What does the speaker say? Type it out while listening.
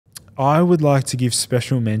I would like to give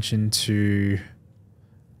special mention to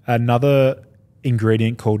another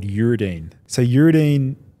ingredient called uridine. So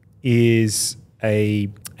uridine is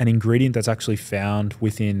an ingredient that's actually found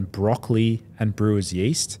within broccoli and brewer's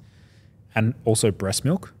yeast and also breast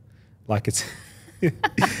milk. Like it's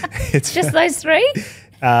just those three?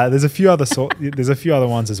 There's a few other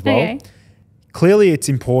ones as well. Okay. Clearly it's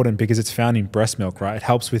important because it's found in breast milk, right? It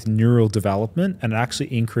helps with neural development and it actually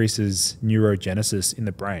increases neurogenesis in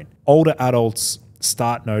the brain. Older adults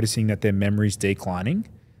start noticing that their memory's declining.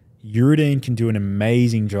 Uridine can do an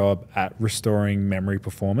amazing job at restoring memory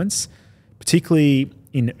performance, particularly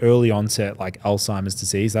in early onset like Alzheimer's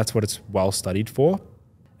disease. That's what it's well studied for.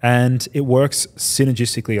 And it works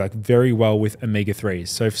synergistically, like very well with omega-3s.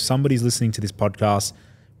 So if somebody's listening to this podcast,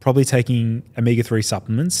 probably taking omega-3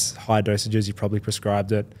 supplements, high dosages, you probably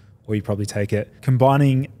prescribed it or you probably take it.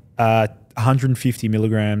 Combining 150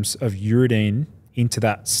 milligrams of uridine into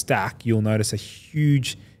that stack, you'll notice a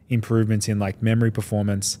huge improvement in like memory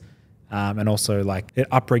performance and also like it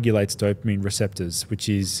upregulates dopamine receptors, which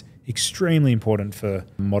is extremely important for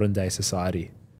modern day society.